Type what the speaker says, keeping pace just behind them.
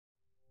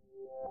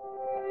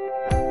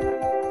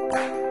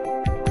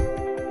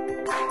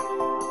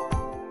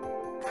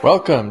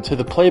Welcome to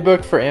the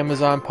Playbook for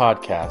Amazon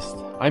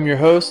podcast. I'm your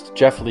host,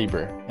 Jeff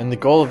Lieber, and the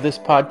goal of this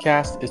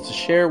podcast is to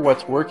share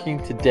what's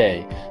working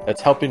today that's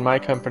helping my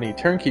company,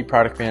 Turnkey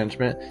Product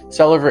Management,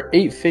 sell over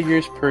 8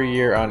 figures per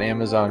year on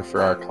Amazon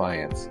for our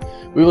clients.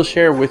 We will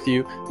share with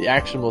you the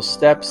actionable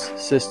steps,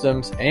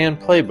 systems, and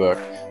playbook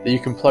that you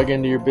can plug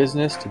into your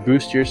business to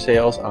boost your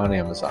sales on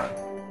Amazon.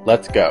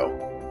 Let's go.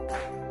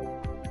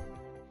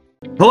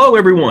 Hello,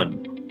 everyone.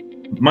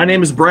 My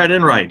name is Brad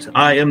Enright.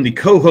 I am the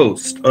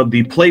co-host of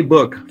the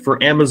Playbook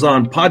for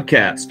Amazon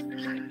podcast.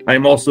 I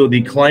am also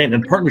the Client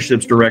and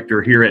Partnerships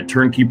Director here at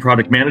Turnkey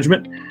Product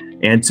Management.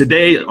 And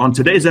on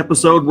today's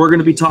episode, we're going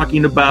to be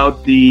talking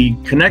about the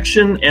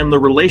connection and the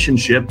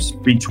relationships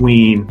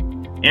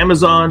between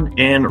Amazon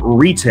and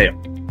retail.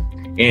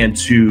 And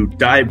to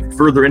dive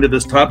further into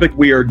this topic,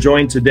 we are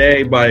joined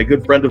today by a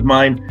good friend of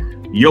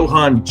mine,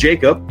 Johan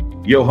Jacob.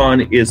 Johan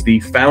is the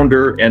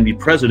founder and the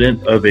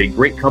president of a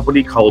great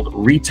company called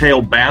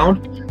Retail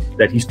Bound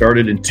that he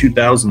started in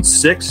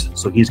 2006.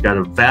 So he's got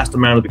a vast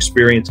amount of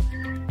experience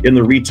in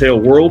the retail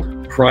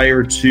world.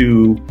 Prior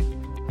to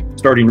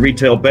starting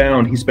Retail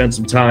Bound, he spent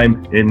some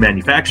time in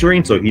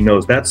manufacturing, so he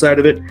knows that side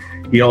of it.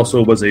 He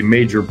also was a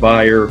major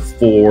buyer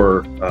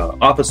for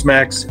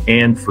OfficeMax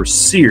and for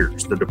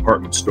Sears, the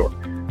department store,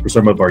 for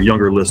some of our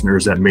younger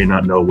listeners that may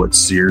not know what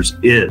Sears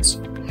is.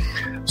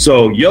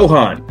 So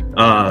Johan,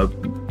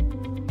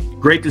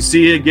 great to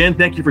see you again.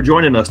 Thank you for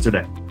joining us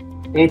today.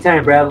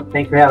 Anytime, Brad.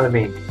 Thanks for having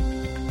me.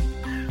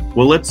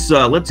 Well,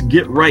 let's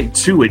get right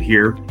to it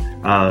here.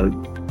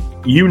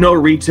 You know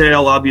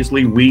retail,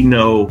 obviously. We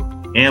know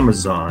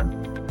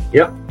Amazon.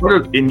 Yep.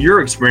 In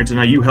your experience, and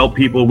now you help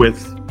people with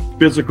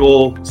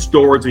physical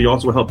stores, and you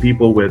also help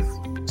people with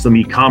some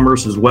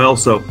e-commerce as well.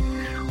 So,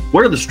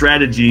 what are the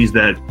strategies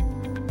that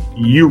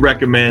you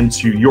recommend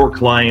to your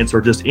clients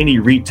or just any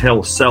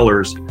retail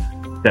sellers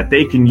that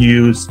they can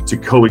use to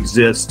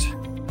coexist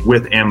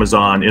with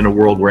Amazon in a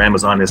world where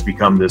Amazon has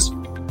become this,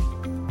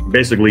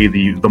 basically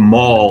the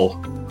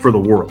mall for the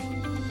world?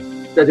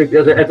 That's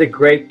a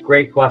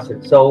great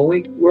question. So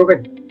we work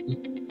with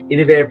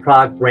innovative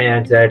product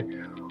brands that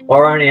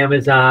are on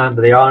Amazon,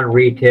 but they are on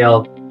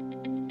retail.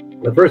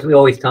 The first thing we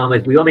always tell them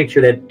is we want to make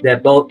sure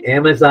that both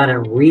Amazon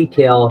and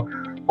retail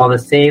are on the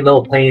same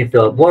level playing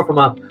field, more from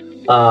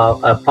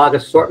a product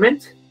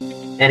assortment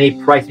and a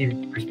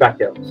pricing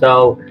perspective.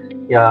 So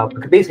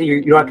basically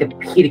you're not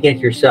compete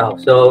against yourself.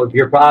 So if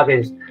your product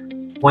is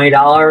 $20,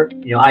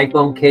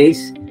 iPhone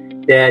case,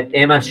 that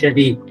Amazon should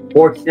be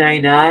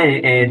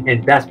 $14.99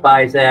 and Best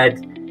Buy is at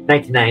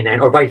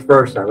 $19.99 or vice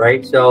versa,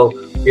 right? So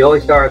we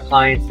always tell our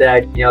clients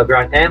that if you're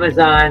on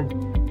Amazon,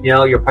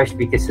 your price should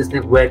be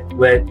consistent with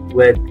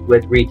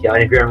retail,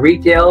 and if you're on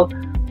retail,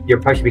 your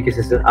price should be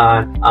consistent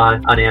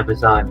on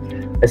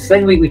Amazon. The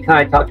second we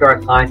kind of talk to our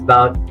clients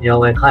about, and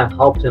it kind of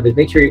helps them is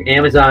make sure your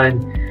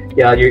Amazon.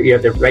 You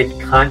have the right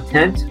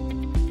content,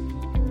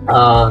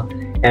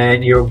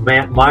 and you're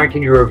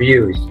monitoring your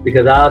reviews,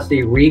 because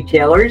obviously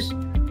retailers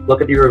look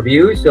at your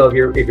reviews. So if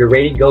your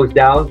rating goes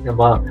down from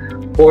a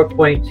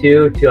 4.2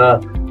 to a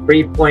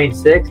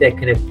 3.6, that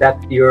can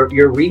affect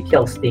your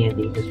retail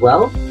standing as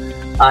well.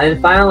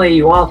 And finally,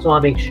 you also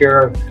want to make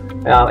sure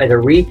as a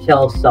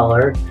retail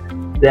seller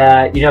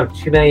that you don't have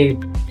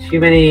too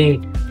many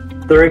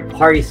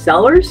third-party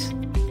sellers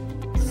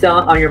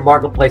selling on your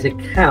marketplace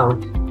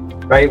account.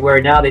 Right,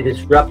 where now they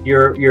disrupt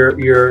your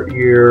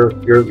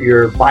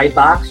buy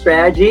box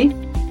strategy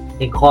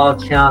and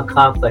cause channel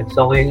conflict.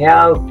 So when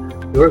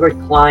we work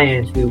with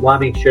clients, we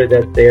want to make sure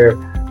that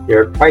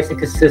they're pricing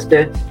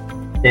consistent.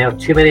 They have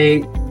too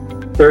many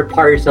third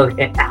parties selling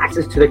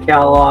access to the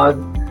catalog.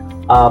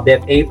 They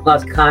have A+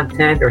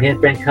 content or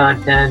hand-brand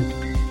content,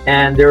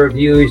 and their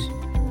reviews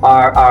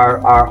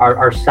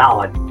are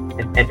solid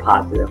and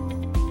positive.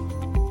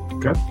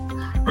 Okay.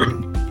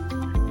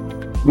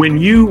 When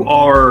you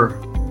are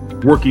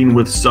working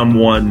with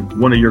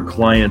one of your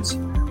clients,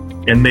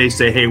 and they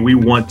say, hey, we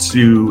want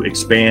to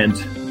expand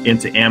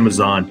into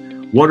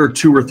Amazon, what are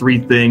 2 or 3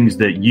 things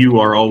that you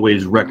are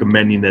always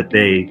recommending that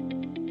they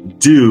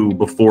do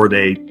before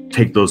they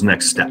take those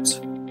next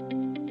steps?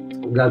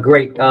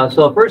 Great.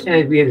 So the first thing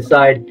is we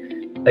decide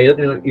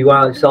you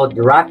want to sell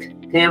direct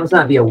to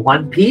Amazon via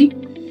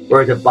 1P,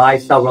 or to buy,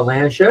 sell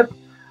relationship.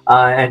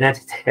 And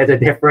that's a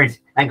difference.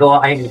 I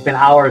can spend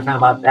hours talking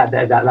about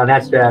that on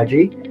that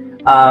strategy.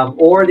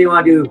 Or they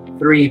want to do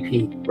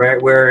 3P,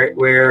 right?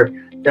 Where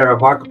they're a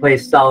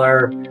marketplace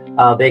seller,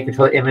 they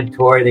control the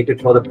inventory, they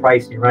control the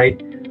pricing,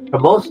 right? For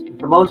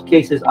most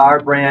cases, our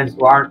brands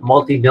aren't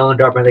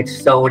multi-million-dollar brands like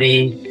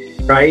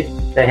Sony, right?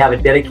 They have a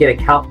dedicated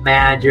account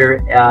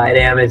manager at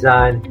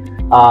Amazon.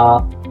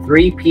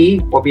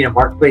 3P, or being a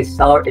marketplace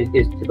seller, is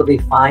typically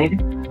fine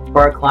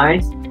for our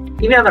clients.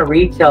 Even on the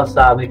retail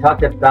side, when we talk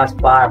to Best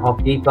Buy or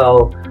Home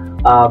Depot,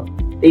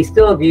 they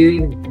still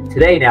view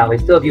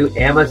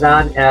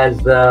Amazon as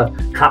the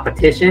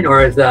competition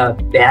or as a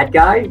bad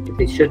guy, if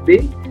they should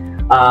be.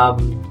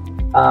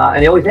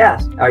 And they always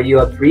ask, are you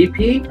a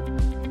 3P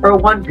or a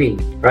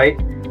 1P, right?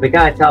 We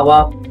kind of tell,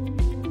 well,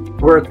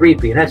 we're a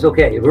 3P, and that's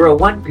okay. If we're a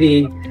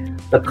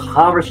 1P, the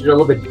conversation is a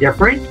little bit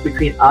different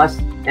between us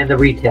and the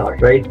retailers,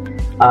 right?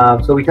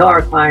 So we tell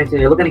our clients,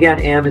 you're looking to get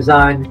on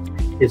Amazon,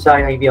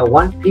 decide are you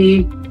going to be a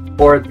 1P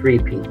or a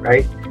 3P,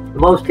 right? In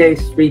most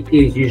cases,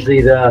 3P is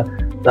usually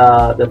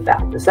the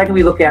fact. The second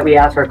we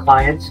ask our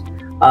clients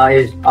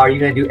is, are you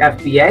going to do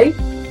FBA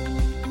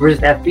versus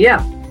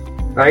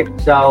FBM, right?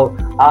 So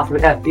also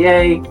with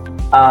FBA,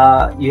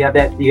 you have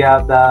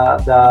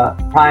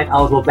the Prime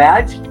eligible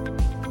badge,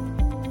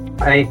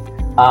 right?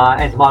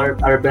 And some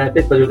other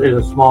benefits, but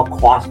there's a small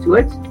cost to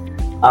it.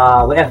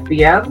 With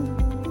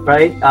FBM,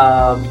 right?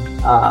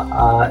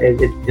 It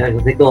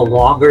take a little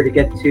longer to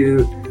get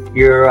to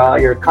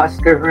your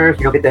customers.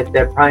 You don't get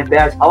that Prime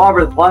badge.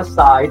 However, the plus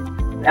side,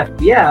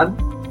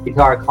 FBM, we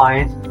tell our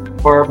clients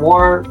for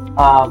more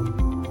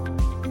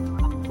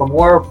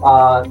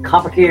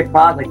complicated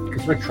products like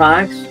consumer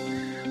electronics,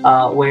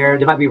 where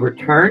there might be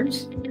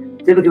returns.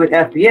 Typically with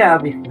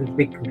FBM,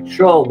 we can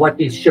control what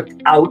is shipped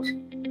out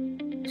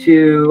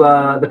to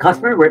the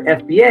customer. Where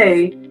at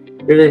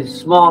FBA, there's a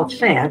small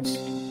chance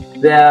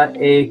that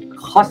a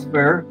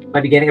customer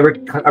might be getting a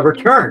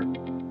return,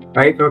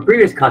 right, from a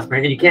previous customer,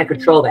 and you can't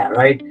control that,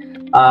 right?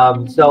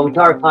 So we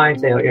tell our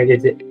clients,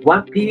 is it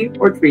 1P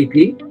or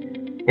 3P?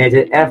 And is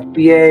it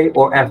FBA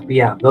or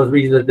FBM? Those are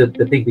usually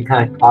the things we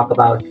kind of talk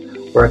about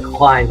for a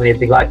client when they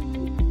think about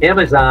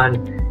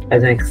Amazon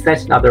as an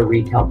extension of their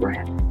retail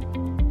brand.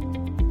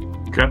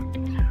 Okay.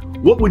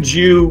 What would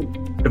you,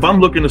 if I'm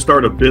looking to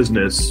start a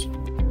business,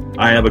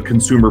 I have a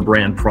consumer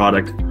brand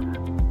product,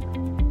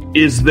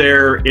 is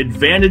there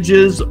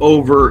advantages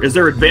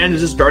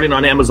starting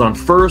on Amazon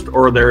first,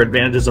 or are there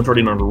advantages in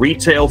starting on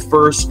retail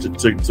first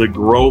to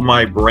grow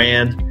my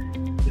brand?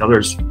 You know,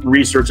 there's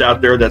research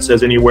out there that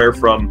says anywhere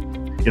from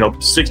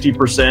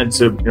 60%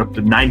 to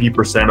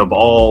 90% of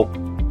all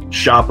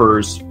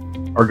shoppers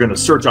are going to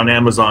search on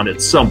Amazon at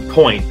some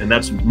point, and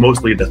that's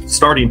mostly the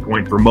starting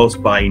point for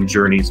most buying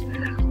journeys.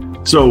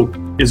 So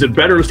is it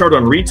better to start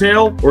on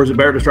retail, or is it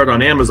better to start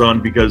on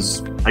Amazon,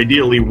 because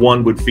ideally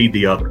one would feed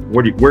the other?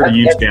 Where do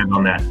you stand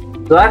on that?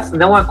 So that's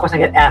the one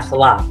question I get asked a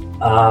lot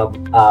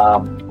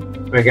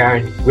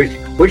regarding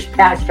which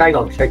path should I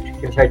go?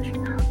 Should I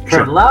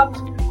turn left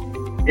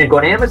and go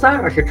on Amazon,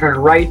 or should I turn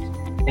right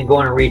and go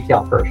on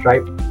retail first,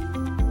 right?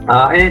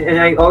 And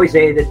I always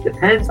say that it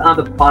depends on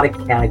the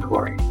product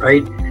category,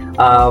 right?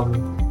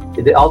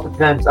 It also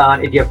depends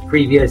on if you have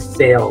previous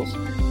sales.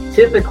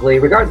 Typically,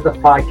 regardless of the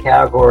product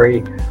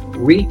category,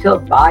 retail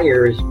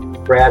buyers,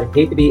 Brad,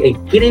 hate to be a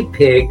guinea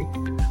pig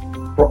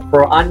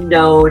for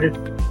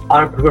unknown,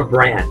 unproven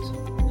brands.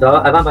 So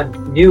if I'm a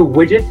new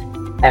widget,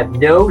 have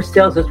no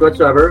sales list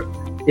whatsoever,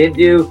 didn't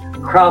do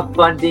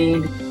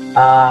crowdfunding,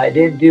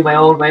 didn't do my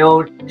own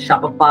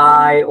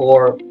Shopify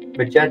or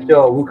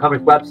Magento or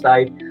WooCommerce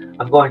website,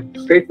 I'm going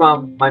straight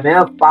from my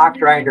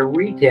manufacturer into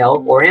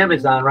retail or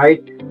Amazon,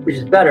 right? Which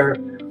is better.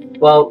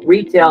 Well,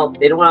 retail,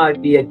 they don't want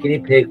to be a guinea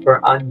pig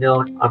for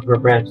unknown,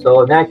 unproven brands.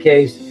 So in that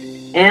case,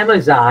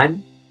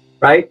 Amazon,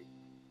 right,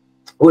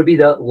 would be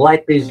the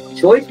likeliest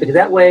choice, because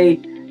that way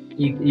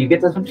you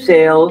get some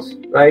sales,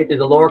 right? There's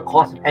a lower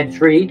cost of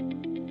entry,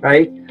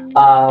 right?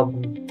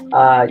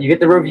 You get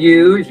the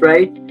reviews,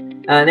 right?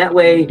 And that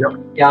way,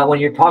 when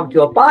you're talking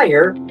to a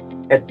buyer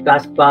at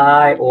Best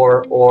Buy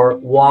or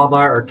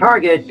Walmart or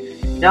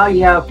Target, now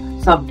you have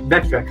some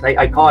metrics.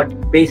 I call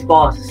it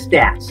baseball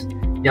stats.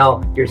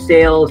 Your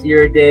sales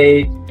year to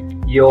date,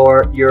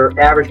 your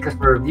average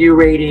customer review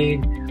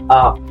rating,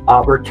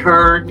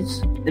 returns,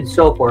 and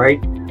so forth,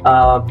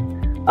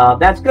 right?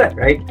 That's good,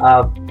 right?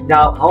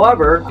 Now,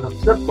 however, on the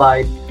flip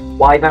side,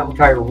 why you might want to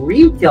try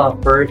retail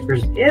first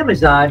versus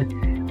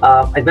Amazon,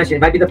 as mentioned,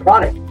 it might be the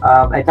product.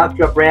 I talked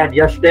to a brand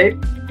yesterday,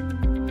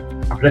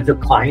 a potential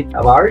client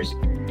of ours,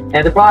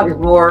 and the product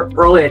is more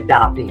early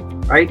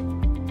adopting, right?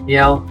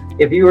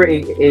 If you were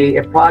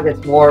a product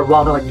that's more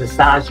well-known, like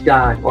massage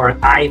gun or an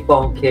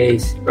iPhone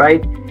case,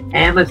 right?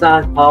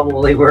 Amazon's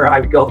probably where I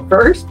would go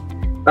first,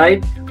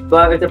 right?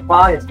 But if the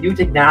product is new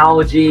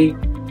technology,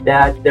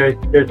 that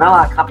there's not a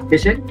lot of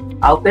competition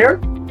out there,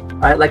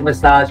 right? Like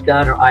massage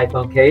gun or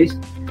iPhone case.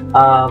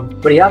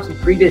 But you have some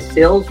previous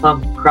sales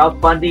from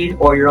crowdfunding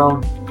or your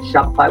own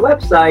Shopify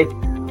website,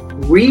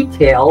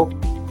 retail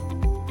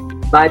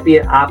might be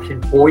an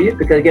option for you,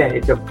 because again,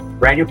 it's a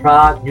brand new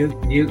product,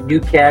 new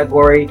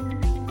category.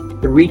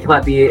 The retail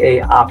might be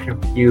an option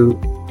for you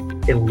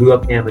in lieu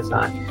of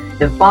Amazon.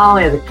 And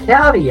finally, as a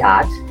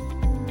caveat,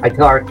 I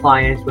tell our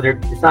clients when they're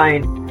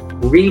deciding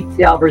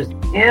retail versus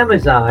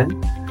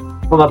Amazon,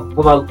 from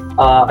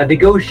a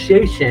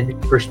negotiation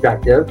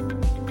perspective,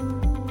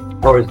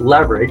 or as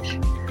leverage,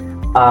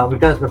 we've done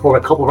this before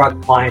with a couple of our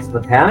clients in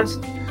the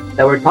past,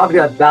 that we're talking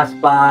about Best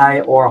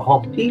Buy or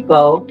Home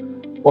Depot.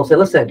 We'll say,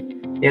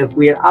 listen, if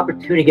we have an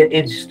opportunity to get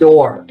in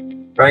store,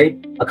 right,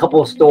 a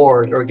couple of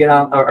stores, or get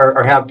on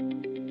or have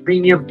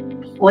premium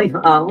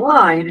placement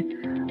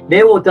online,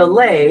 they will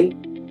delay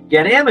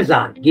get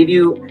Amazon, give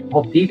you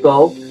Home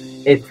Depot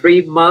a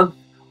 3-month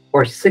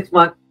or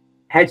 6-month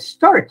head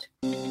start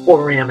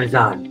over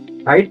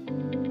Amazon, right?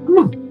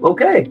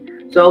 Okay,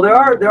 so there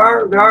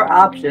are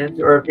options,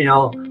 or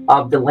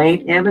of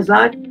delaying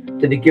Amazon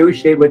to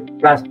negotiate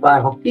with Best Buy,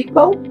 Home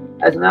Depot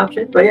as an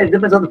option. But yeah, it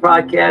depends on the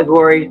product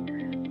category,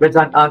 depends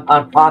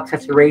on product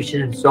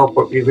saturation and so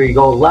forth. Either you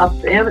go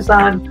left to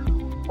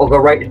Amazon or go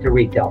right into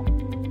retail.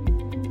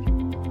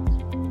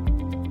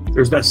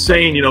 There's that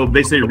saying,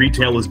 they say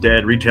retail is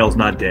dead. Retail's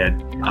not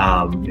dead.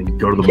 You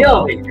go to the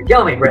mall. You're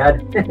killing me,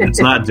 Brad. It's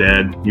not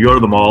dead. You go to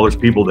the mall, there's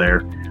people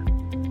there.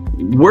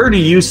 Where do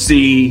you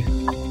see,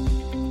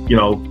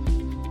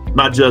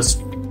 not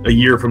just a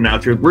year from now,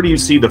 where do you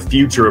see the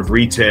future of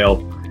retail,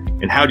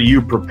 and how do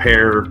you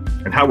prepare,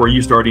 and how are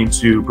you starting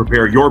to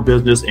prepare your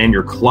business and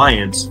your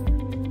clients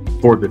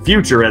for the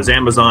future as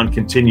Amazon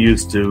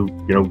continues to,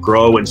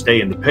 grow and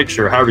stay in the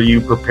picture? How are you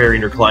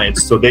preparing your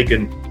clients so they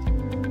can,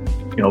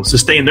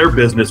 sustain their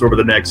business over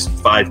the next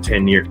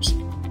 5-10 years?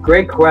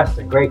 Great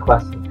question.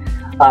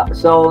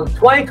 So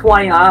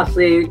 2020,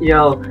 honestly,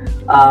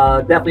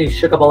 definitely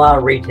shook up a lot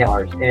of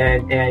retailers,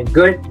 and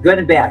good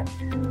and bad.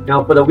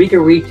 For the weaker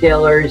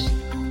retailers,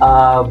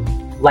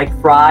 like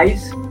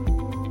Fry's,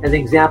 as an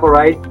example,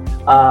 right?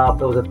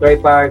 There was a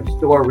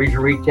 35-store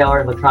regional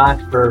retailer in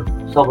electronics for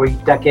several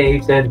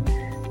decades, and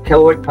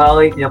Kilwood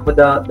probably, put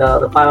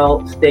the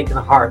final stake in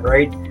the heart,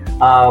 right?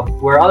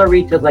 Where other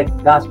retailers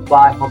like Best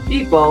Buy, Home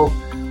Depot,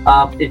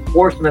 it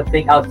forced them to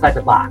think outside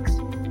the box,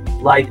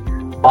 like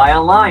buy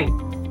online,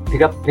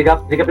 pick up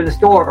in the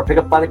store, or pick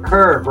up by the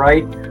curb,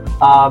 right?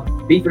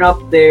 Beefing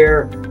up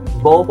their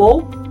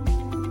mobile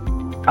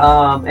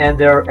and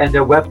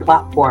their web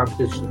platforms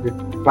to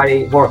provide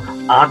a more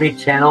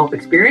omni-channel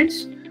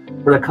experience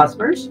for the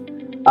customers.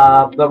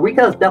 But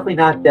retail is definitely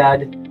not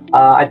dead.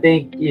 I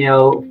think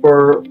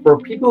for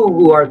people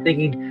who are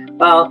thinking,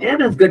 well,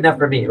 Amazon's good enough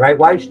for me, right?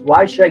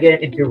 Why should I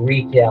get into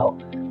retail?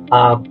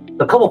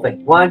 A couple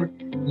things. One,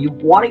 you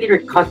want to give your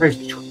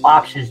customers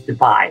options to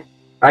buy,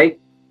 right?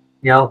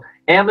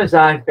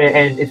 Amazon,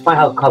 and it's funny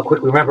how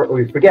quickly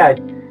we forget.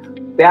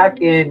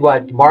 Back in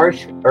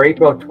March or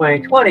April of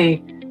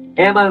 2020,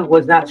 Amazon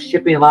was not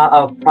shipping a lot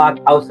of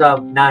product outside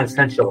of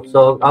non-essential.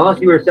 So unless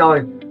you were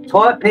selling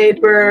toilet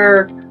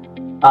paper,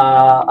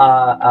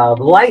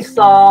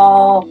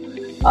 Lysol,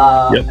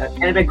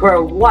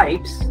 antimicrobial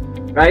wipes,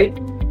 right?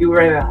 You're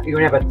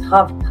gonna have a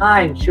tough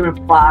time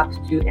shipping products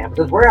to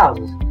Amazon's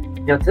warehouses.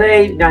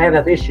 Today, I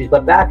have issues,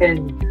 but back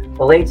in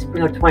the late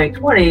spring of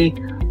 2020,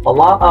 a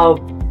lot of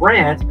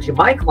brands, especially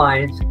my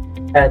clients,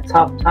 had a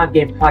tough time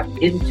getting product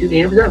into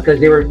Amazon because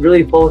they were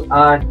really focused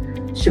on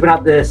shipping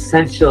out the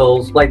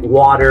essentials like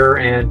water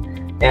and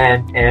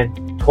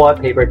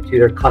toilet paper to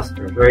their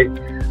customers, right?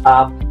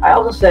 I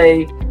also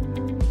say,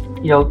 when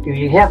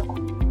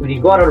you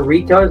go out to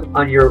retailers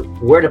on your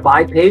where to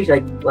buy page,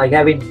 like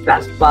having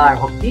Best Buy or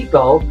Home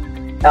Depot,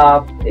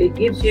 it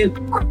gives you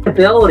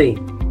credibility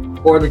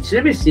or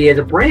legitimacy as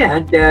a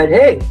brand that,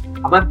 hey,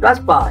 I'm on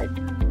Best Buy,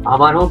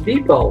 I'm on Home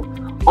Depot,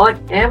 on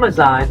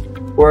Amazon,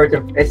 where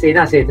it's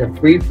a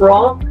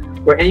free-for-all,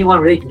 where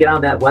anyone really can get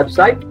on that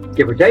website,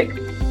 give or take.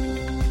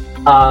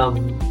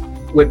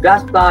 With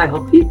Best Buy,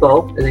 Home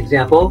Depot, as an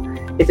example,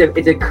 it's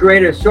a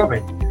creative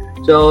assortment.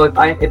 So if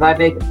I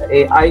make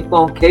an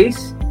iPhone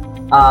case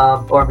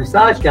or a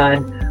massage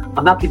gun,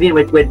 I'm not competing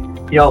with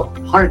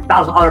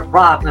 100,000 other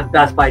products on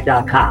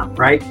BestBuy.com,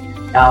 right?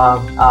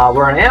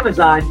 Where on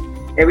Amazon,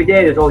 every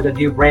day there's always a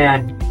new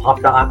brand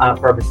popped on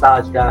for a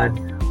massage gun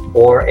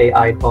or a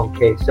iPhone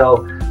case.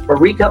 So for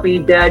retail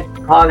being dead,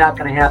 probably not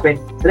going to happen.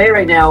 Today,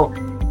 right now,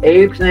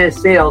 80% of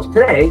sales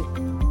today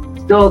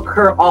still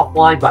occur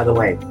offline, by the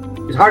way.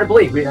 It's hard to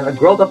believe. We have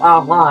growth of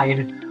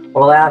online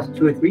over the last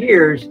 2 or 3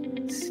 years.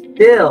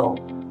 Still,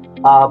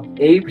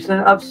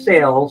 80% of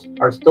sales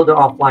are still done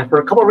offline for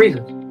a couple of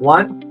reasons.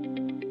 One,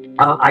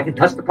 I can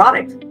touch the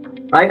product,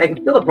 right? I can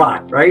feel the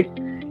product, right?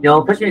 Especially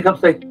when it comes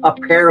to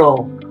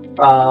apparel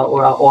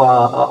or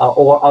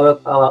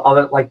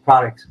other like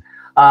products.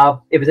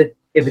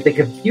 If it's a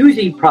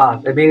confusing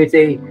product, or maybe it's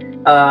a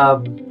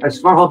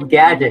smart home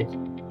gadget,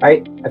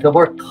 right? I feel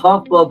more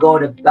comfortable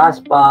going to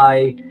Best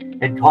Buy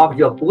and talking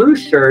to a blue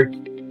shirt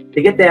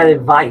to get that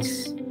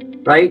advice,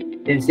 right?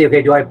 And see,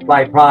 okay, do I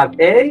buy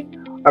product A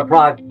or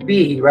product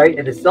B, right?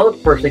 And the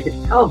salesperson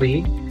can tell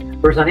me.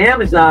 Versus on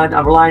Amazon,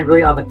 I'm relying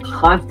really on the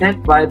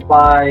content by the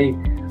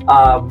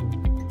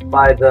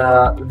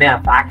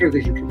manufacturer,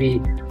 which can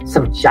be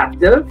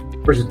subjective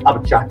versus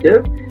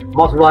objective. I'm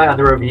also relying on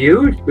the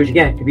reviews, which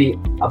again can be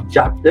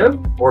objective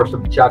or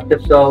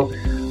subjective. So,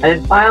 and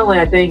then finally,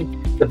 I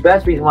think the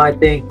best reason why I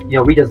think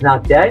retail's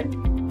not dead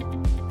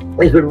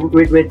is with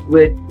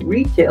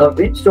retail,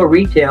 in-store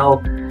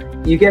retail,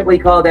 you get what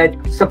you call that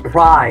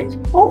surprise.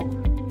 Oh,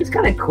 it's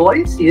kind of cool. I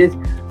didn't see this.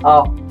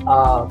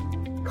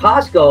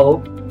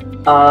 Costco,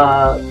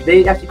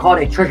 they actually call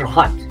it a treasure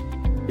hunt.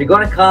 You go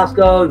to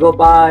Costco, you go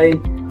buy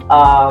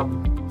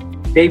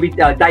baby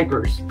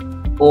diapers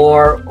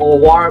or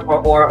water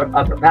or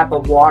a pack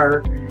of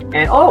water,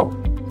 and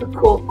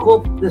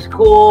this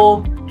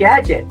cool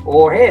gadget,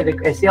 or hey,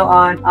 a sale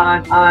on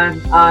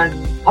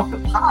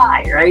pumpkin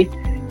pie, right?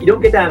 You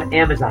don't get that on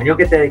Amazon. You don't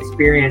get that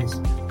experience,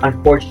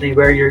 unfortunately,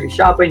 where you're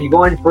shopping, you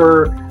go in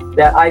for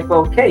that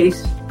iPhone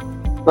case,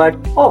 but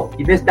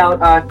you missed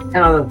out on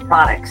 10 other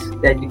products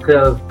that you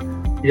could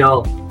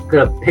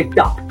have picked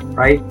up,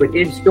 right? But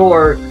in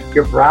store,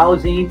 you're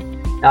browsing,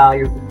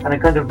 you're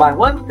kind of buy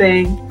one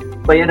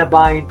thing, but you end up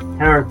buying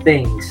 10 other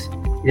things,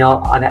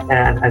 on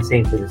the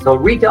same business. So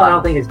retail, I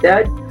don't think is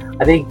dead.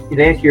 I think,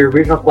 to answer your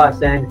original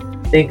question,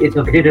 I think it's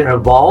going to continue to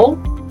evolve,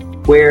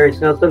 where it's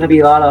still going to be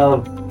a lot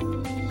of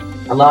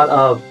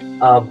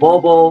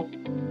mobile,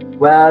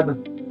 web,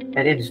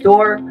 and in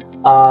store.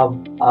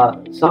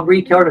 Some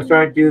retailers are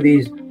starting to do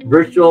these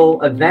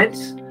virtual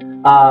events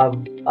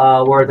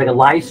where it's like a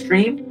live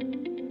stream.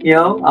 They're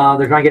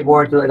trying to get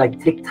more into like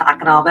TikTok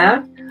and all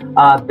that.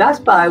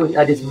 Best Buy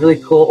did some really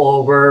cool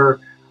over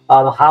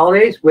the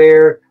holidays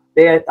where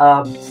they had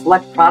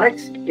select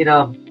products in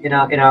a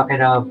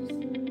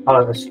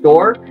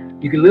store.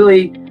 You can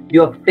literally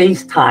do a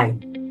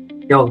FaceTime,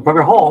 from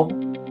your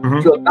home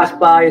to a Best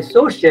Buy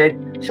associate.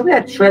 Show me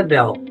that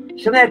treadmill,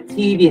 show me that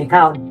TV, and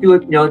kind of do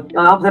it.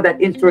 Almost have that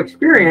in-store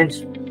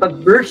experience, but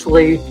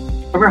virtually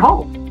from your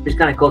home. It's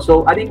kind of cool.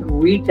 So I think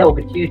retail will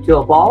continue to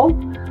evolve,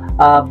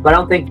 but I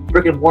don't think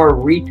brick and mortar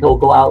retail will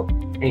go out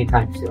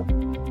anytime soon.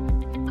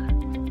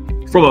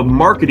 From a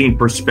marketing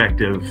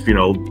perspective,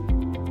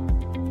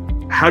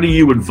 how do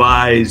you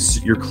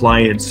advise your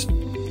clients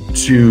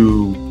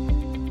to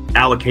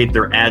allocate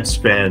their ad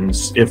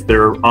spends if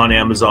they're on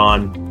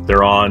Amazon,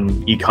 they're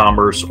on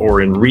e-commerce,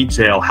 or in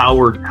retail? How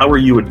are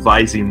you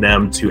advising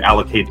them to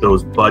allocate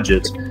those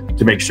budgets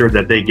to make sure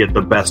that they get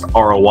the best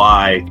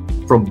ROI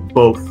from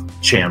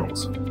both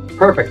channels?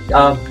 Perfect.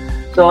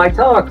 So I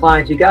tell our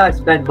clients, you gotta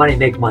spend money,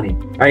 make money,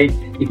 right?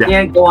 You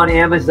can't go on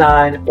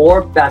Amazon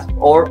or Best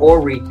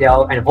or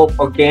retail and hope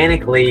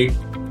organically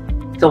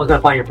someone's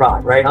gonna find your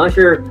product, right? Unless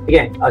you're,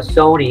 again, a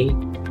Sony,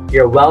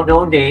 you're a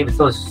well-known name,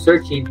 someone's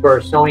searching for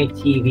a Sony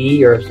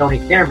TV or a Sony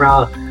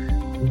camera,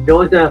 no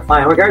one's gonna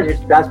find, regardless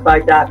if it's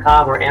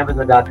BestBuy.com or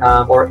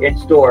Amazon.com or in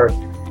store,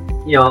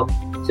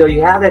 so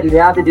you have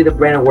to do the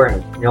brand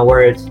awareness,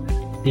 where it's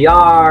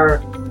PR,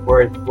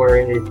 where it's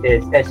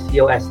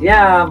SEO,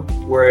 SEM,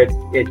 where it's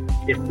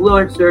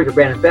influencers or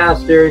brand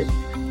ambassadors.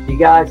 You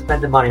gotta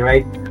spend the money,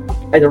 right?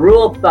 As a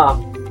rule of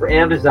thumb for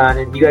Amazon,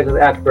 and you guys are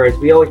the experts,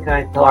 we always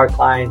kind of tell our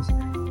clients,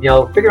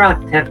 figure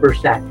around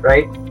 10%,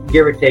 right?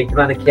 Give or take,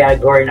 depending on the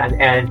category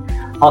and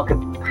how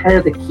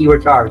competitive the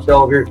keywords are.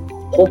 So if you're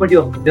hoping to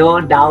do $1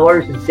 million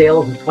in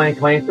sales in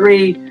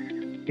 2023,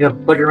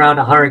 put around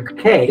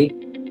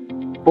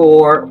 $100K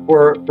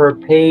for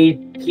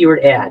paid keyword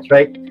ads,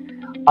 right?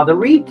 On the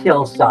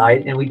retail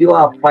side, and we do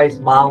our price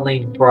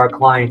modeling for our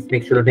clients to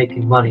make sure they're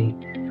making money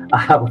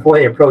before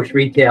they approach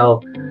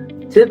retail.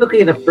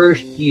 Typically in the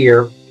first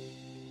year,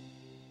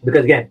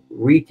 because again,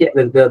 retail,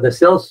 the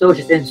sales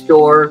associates in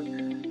store,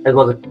 as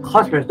well as the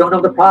customers don't know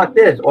what the product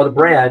is or the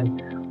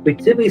brand, we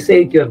typically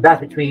say to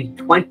invest between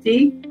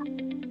 20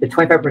 to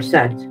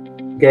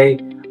 25%, okay,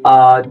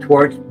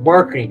 towards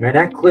marketing, right?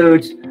 That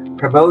includes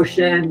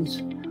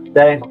promotions,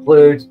 that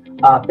includes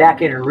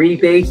back-end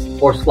rebates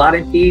or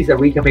slotting fees that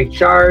retail may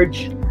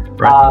charge.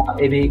 Right.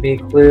 It may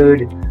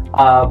include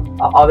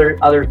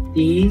other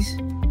fees,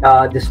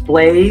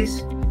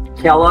 displays,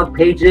 catalog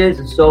pages,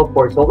 and so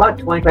forth. So about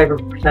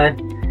 25%.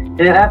 And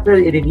then after,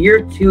 in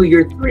year 2,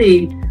 year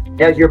 3,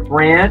 as your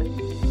brand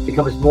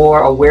becomes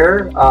more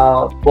aware,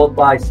 both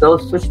by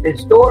sales associates in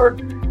store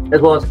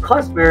as well as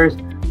customers,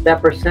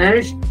 that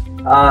percentage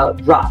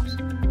drops.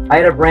 I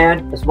had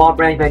a small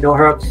brand, you might know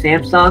her,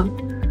 Samsung.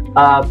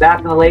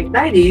 Back in the late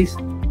 90s,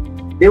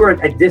 they were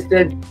a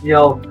distant,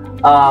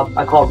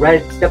 I call it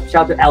red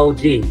stepchild to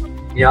LG,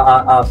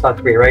 South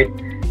Korea, right?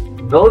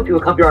 Those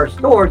people come to our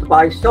stores to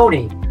buy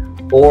Sony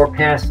or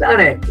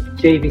Panasonic,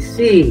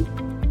 JVC,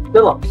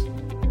 Philips.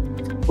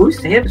 Who's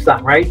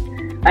Samsung, right?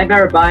 I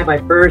remember buying my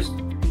first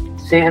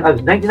it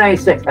was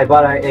 1996. I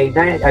bought a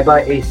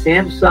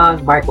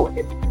Samsung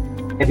microwave,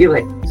 and people were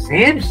like,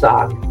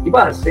 Samsung? You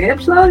bought a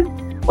Samsung?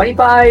 Why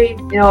don't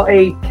you buy,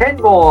 a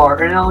Kenmore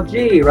or an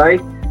LG,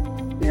 right?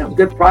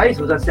 Good price.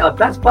 It was on sale at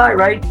Best Buy,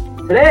 right?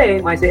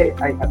 Today, when I say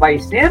I buy a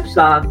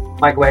Samsung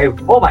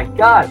microwave, oh my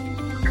God,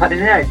 cutting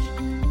edge.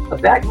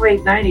 But back in the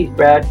late 90s,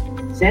 Brad,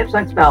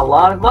 Samsung spent a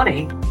lot of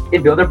money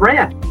in building a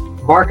brand,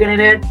 marketing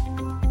it,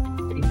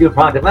 doing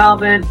product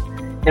development,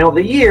 and over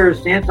the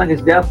years, Samsung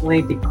has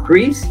definitely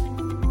decreased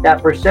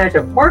that percentage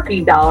of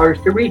marketing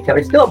dollars to retail.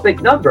 It's still a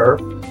big number,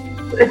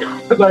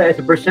 but as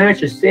a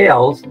percentage of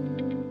sales,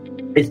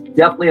 it's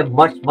definitely a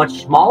much,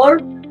 much smaller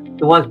than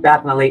the ones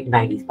back in the late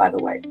 90s, by the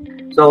way.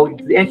 So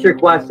to answer your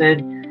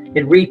question,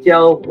 in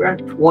retail, we're at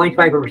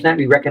 25%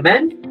 we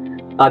recommend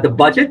the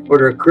budget or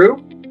to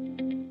accrue.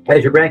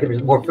 As your brand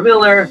becomes more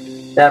familiar,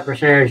 that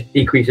percentage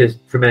decreases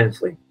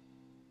tremendously.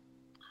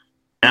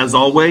 As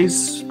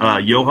always,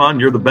 Johan,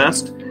 you're the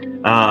best.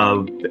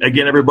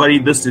 Again, everybody,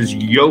 this is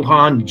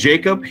Johan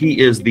Jacob. He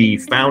is the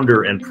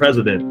founder and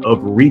president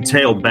of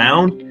Retail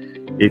Bound.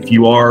 If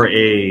you are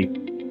a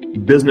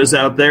business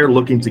out there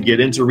looking to get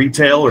into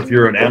retail, or if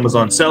you're an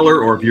Amazon seller,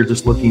 or if you're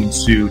just looking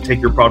to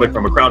take your product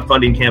from a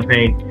crowdfunding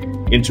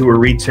campaign into a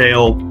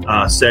retail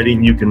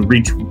setting, you can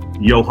reach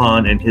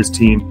Johan and his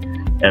team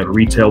at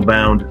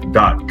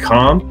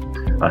retailbound.com.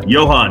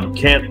 Johan,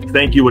 can't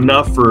thank you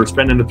enough for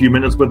spending a few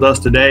minutes with us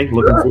today.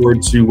 Looking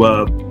forward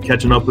to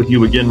catching up with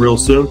you again real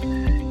soon.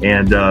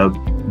 And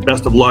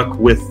best of luck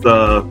with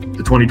the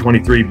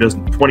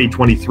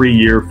 2023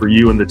 year for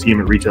you and the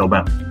team at Retail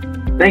Bound.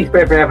 Thanks,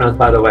 Brad, for having us,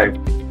 by the way.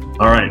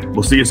 All right.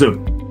 We'll see you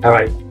soon. All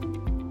right.